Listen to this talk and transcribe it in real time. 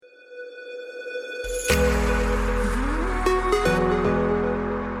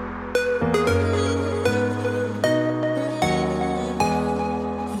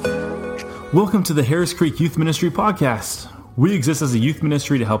Welcome to the Harris Creek Youth Ministry Podcast. We exist as a youth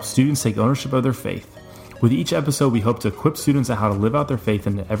ministry to help students take ownership of their faith. With each episode, we hope to equip students on how to live out their faith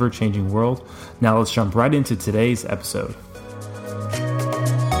in an ever-changing world. Now let's jump right into today's episode.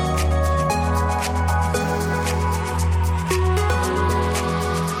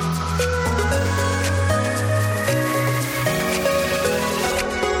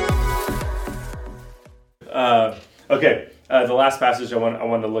 The last passage I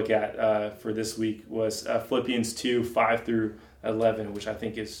wanted to look at for this week was Philippians 2, 5 through 11, which I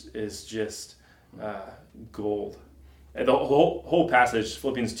think is just gold. And the whole passage,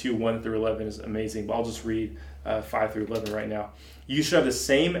 Philippians 2, 1 through 11, is amazing, but I'll just read 5 through 11 right now. You should have the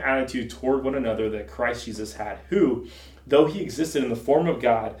same attitude toward one another that Christ Jesus had, who, though he existed in the form of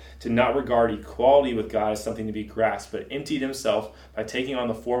God, did not regard equality with God as something to be grasped, but emptied himself by taking on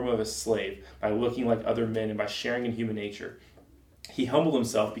the form of a slave, by looking like other men, and by sharing in human nature. He humbled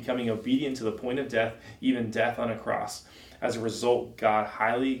himself, becoming obedient to the point of death, even death on a cross. As a result, God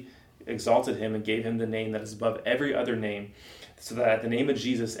highly exalted him and gave him the name that is above every other name, so that at the name of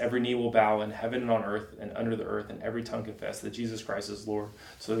Jesus, every knee will bow in heaven and on earth and under the earth, and every tongue confess that Jesus Christ is Lord,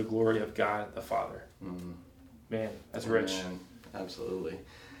 to the glory of God the Father. Mm-hmm. Man, that's rich. Man, absolutely.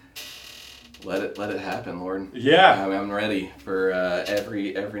 Let it happen, Lord. Yeah. I'm ready for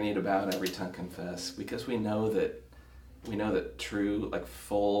every knee to bow and every tongue confess, because we know that true,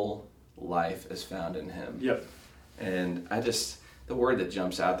 full life is found in him. Yep. And the word that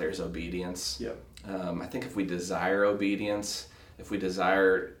jumps out there is obedience. Yep. I think if we desire obedience, if we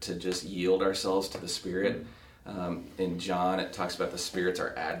desire to just yield ourselves to the Spirit, in John it talks about the Spirit's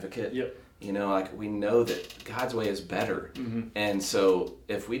our advocate. Yep. We know that God's way is better. Mm-hmm. And so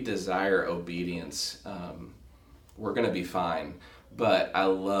if we desire obedience, we're going to be fine. But I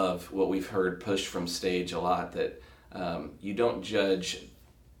love what we've heard pushed from stage a lot, that you don't judge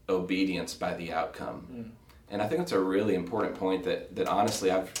obedience by the outcome. Mm. And I think that's a really important point that honestly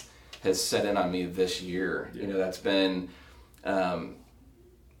has set in on me this year. Yeah. That's been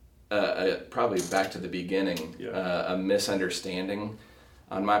probably back to the beginning, a misunderstanding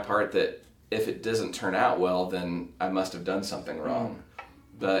on my part that if it doesn't turn out well, then I must have done something wrong.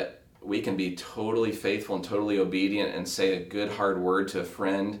 But we can be totally faithful and totally obedient and say a good hard word to a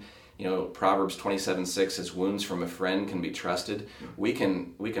friend. Proverbs 27:6 says, wounds from a friend can be trusted. We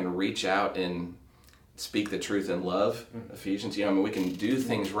can reach out and speak the truth in love. Ephesians, we can do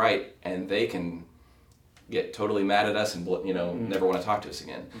things right, and they can get totally mad at us and never want to talk to us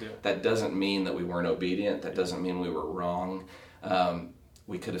again. Yeah. That doesn't mean that we weren't obedient. That doesn't mean we were wrong.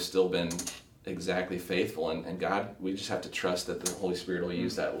 We could have still been exactly faithful, and God, we just have to trust that the Holy Spirit will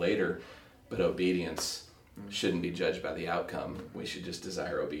use that later. But obedience shouldn't be judged by the outcome. We should just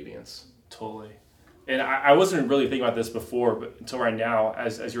desire obedience. Totally. And I wasn't really thinking about this before, but until right now,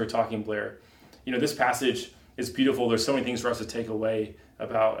 as you were talking, Blair, this passage is beautiful. There's so many things for us to take away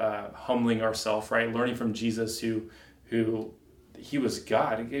about humbling ourselves, right? Learning from Jesus, who he was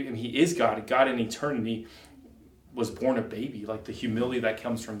God, and he is God. God in eternity was born a baby, like the humility that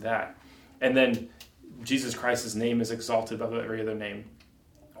comes from that. And then Jesus Christ's name is exalted above every other name.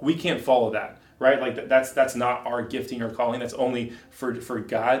 We can't follow that. Right? That's not our gifting or calling. That's only for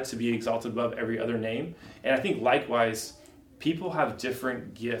God to be exalted above every other name. And I think likewise, people have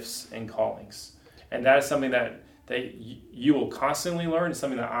different gifts and callings. And that is something that you will constantly learn. It's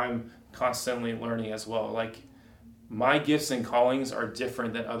something that I'm constantly learning as well. My gifts and callings are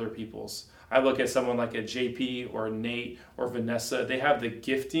different than other people's. I look at someone like a JP or Nate or Vanessa. They have the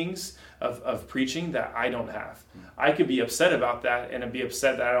giftings of preaching that I don't have. I could be upset about that, and I'd be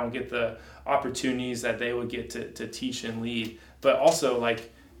upset that I don't get the opportunities that they would get to teach and lead. But also,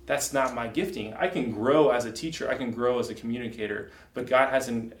 that's not my gifting. I can grow as a teacher. I can grow as a communicator. But God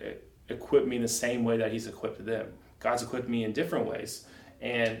hasn't equipped me the same way that he's equipped them. God's equipped me in different ways.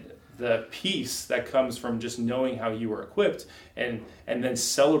 And the peace that comes from just knowing how you were equipped and then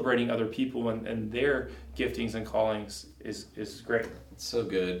celebrating other people and their giftings and callings is great. It's so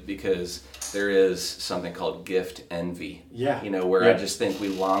good, because there is something called gift envy. Yeah. Where I just think we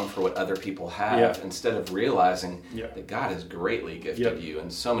long for what other people have instead of realizing that God has greatly gifted you in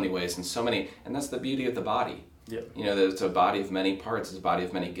so many ways and that's the beauty of the body. That it's a body of many parts, it's a body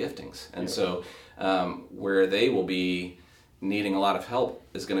of many giftings. And so where they will be needing a lot of help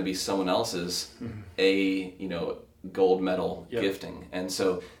is going to be someone else's gold medal gifting. And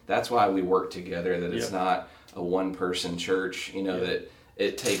so that's why we work together, that it's not a one-person church, that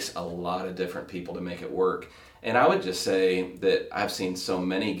it takes a lot of different people to make it work. And I would just say that I've seen so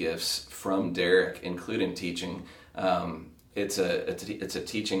many gifts from Derek, including teaching. It's a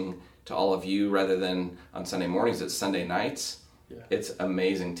teaching to all of you rather than on Sunday mornings, it's Sunday nights. It's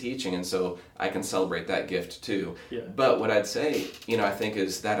amazing teaching, and so I can celebrate that gift too. Yeah. But what I'd say, I think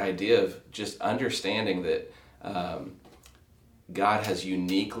is that idea of just understanding that God has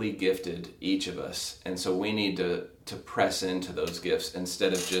uniquely gifted each of us, and so we need to press into those gifts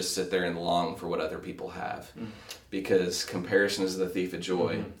instead of just sit there and long for what other people have. Because comparison is the thief of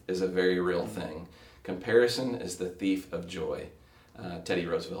joy is a very real thing. Comparison is the thief of joy. Teddy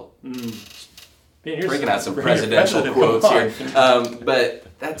Roosevelt. Breaking out some presidential quotes here. But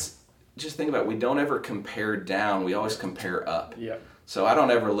that's, just think about it. We don't ever compare down. We always compare up. Yeah. So I don't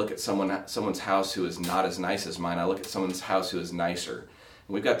ever look at someone's house who is not as nice as mine. I look at someone's house who is nicer.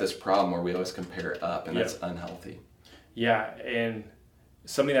 And we've got this problem where we always compare up, and that's unhealthy. Yeah, and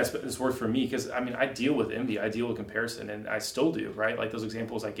something that's worked for me, because I deal with envy, I deal with comparison, and I still do, right? Like those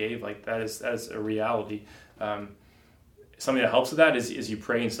examples I gave, like that is a reality. Something that helps with that is you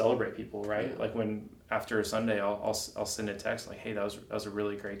pray and celebrate people, right? Yeah. Like when after a Sunday, I'll send a text like, "Hey, that was a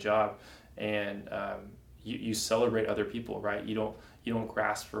really great job," and you celebrate other people, right? You don't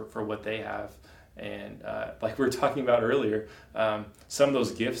grasp for what they have. And like we were talking about earlier, some of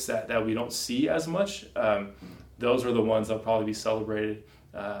those gifts that we don't see as much, those are the ones that'll probably be celebrated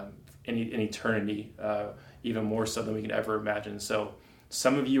in eternity, even more so than we can ever imagine. So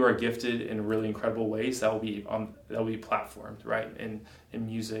some of you are gifted in really incredible ways that will be platformed, right? In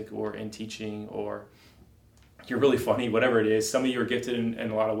music or in teaching, or you're really funny, whatever it is. Some of you are gifted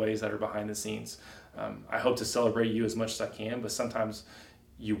in a lot of ways that are behind the scenes. I hope to celebrate you as much as I can, but sometimes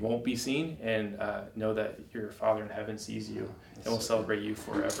you won't be seen, and know that your Father in heaven sees you and will celebrate you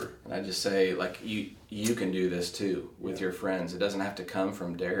forever. And I just say, like, you can do this too with your friends. It doesn't have to come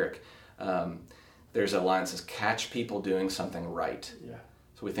from Derek. There's a line that says, catch people doing something right. Yeah.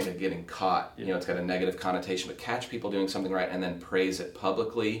 So we think of getting caught. It's got a negative connotation, but catch people doing something right and then praise it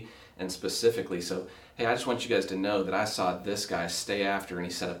publicly and specifically. So, hey, I just want you guys to know that I saw this guy stay after, and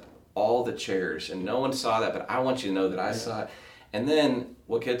he set up all the chairs, and no one saw that, but I want you to know that I saw it. And then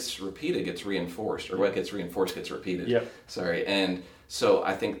what gets repeated gets reinforced, or what gets reinforced gets repeated. Yep. Sorry. And so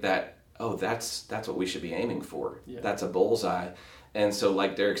I think that, that's what we should be aiming for. Yeah. That's a bullseye. And so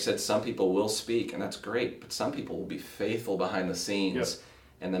like Derek said, some people will speak, and that's great, but some people will be faithful behind the scenes,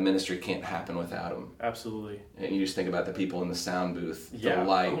 and the ministry can't happen without them. Absolutely. And you just think about the people in the sound booth, the Oh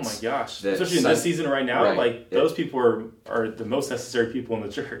lights. my gosh. Especially in this season right now, those people are the most necessary people in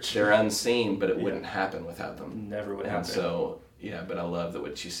the church. They're unseen, but it wouldn't happen without them. Never would happen. And so, but I love that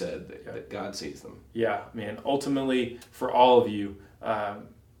what you said, that God sees them. Yeah, man. Ultimately, for all of you,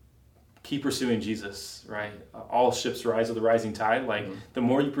 keep pursuing Jesus, right? All ships rise with the rising tide. Like, the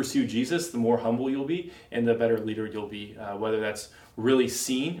more you pursue Jesus, the more humble you'll be, and the better leader you'll be. Whether that's really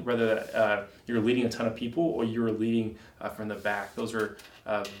seen, whether you're leading a ton of people, or you're leading from the back. Those are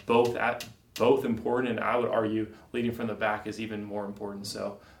both important, and I would argue leading from the back is even more important.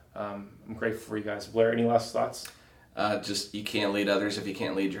 So I'm grateful for you guys. Blair, any last thoughts? Just, you can't lead others if you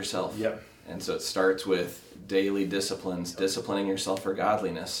can't lead yourself. Yep. And so it starts with daily disciplines, disciplining yourself for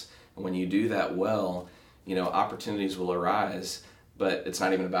godliness. And when you do that well, opportunities will arise, but it's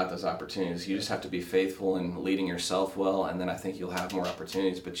not even about those opportunities. You just have to be faithful in leading yourself well, and then I think you'll have more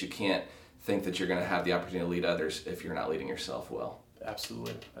opportunities, but you can't think that you're going to have the opportunity to lead others if you're not leading yourself well.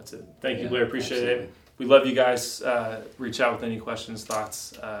 Absolutely. That's it. Thank you, Blair. Appreciate it. We love you guys. Reach out with any questions,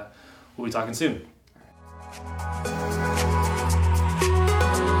 thoughts. We'll be talking soon.